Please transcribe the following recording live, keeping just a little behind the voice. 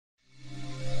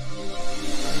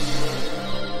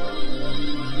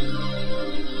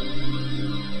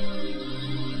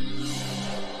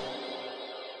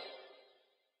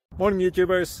Morning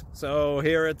YouTubers. So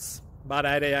here it's about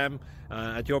 8 a.m.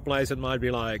 At your place it might be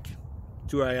like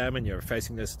 2 a.m. and you're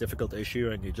facing this difficult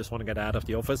issue and you just want to get out of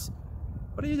the office.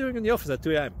 What are you doing in the office at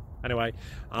 2 a.m.? Anyway,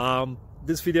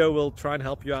 this video will try and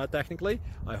help you out technically.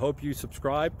 I hope you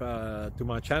subscribe to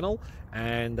my channel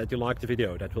and that you like the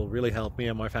video. That will really help me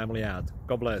and my family out.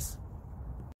 God bless.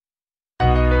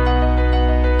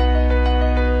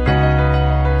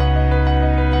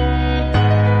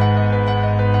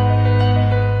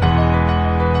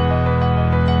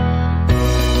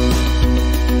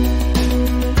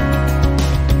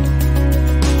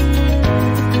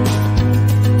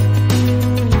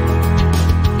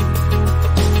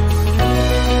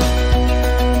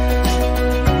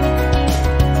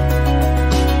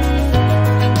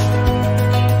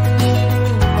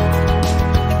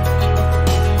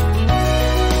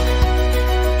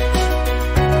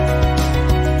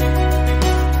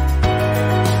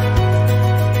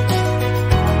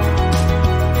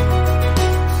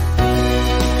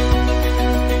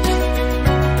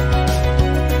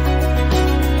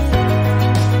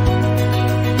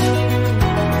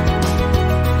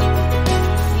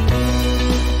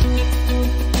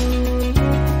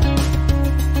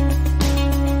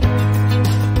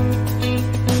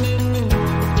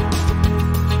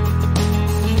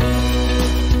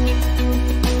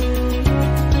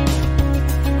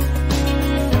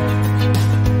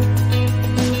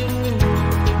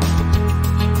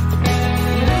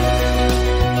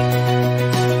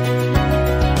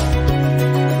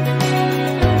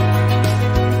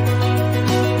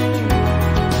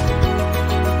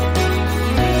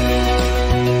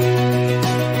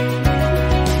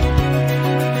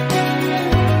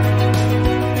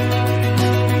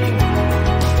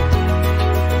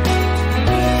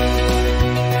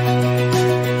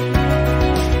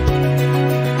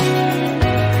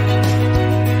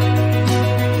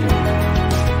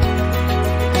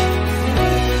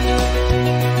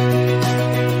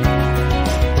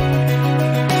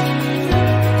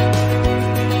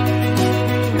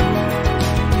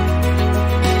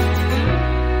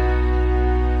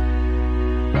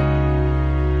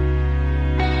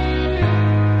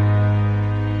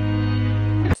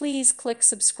 Please click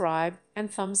subscribe and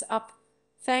thumbs up.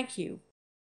 Thank you.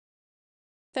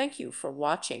 Thank you for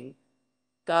watching.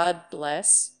 God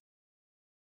bless.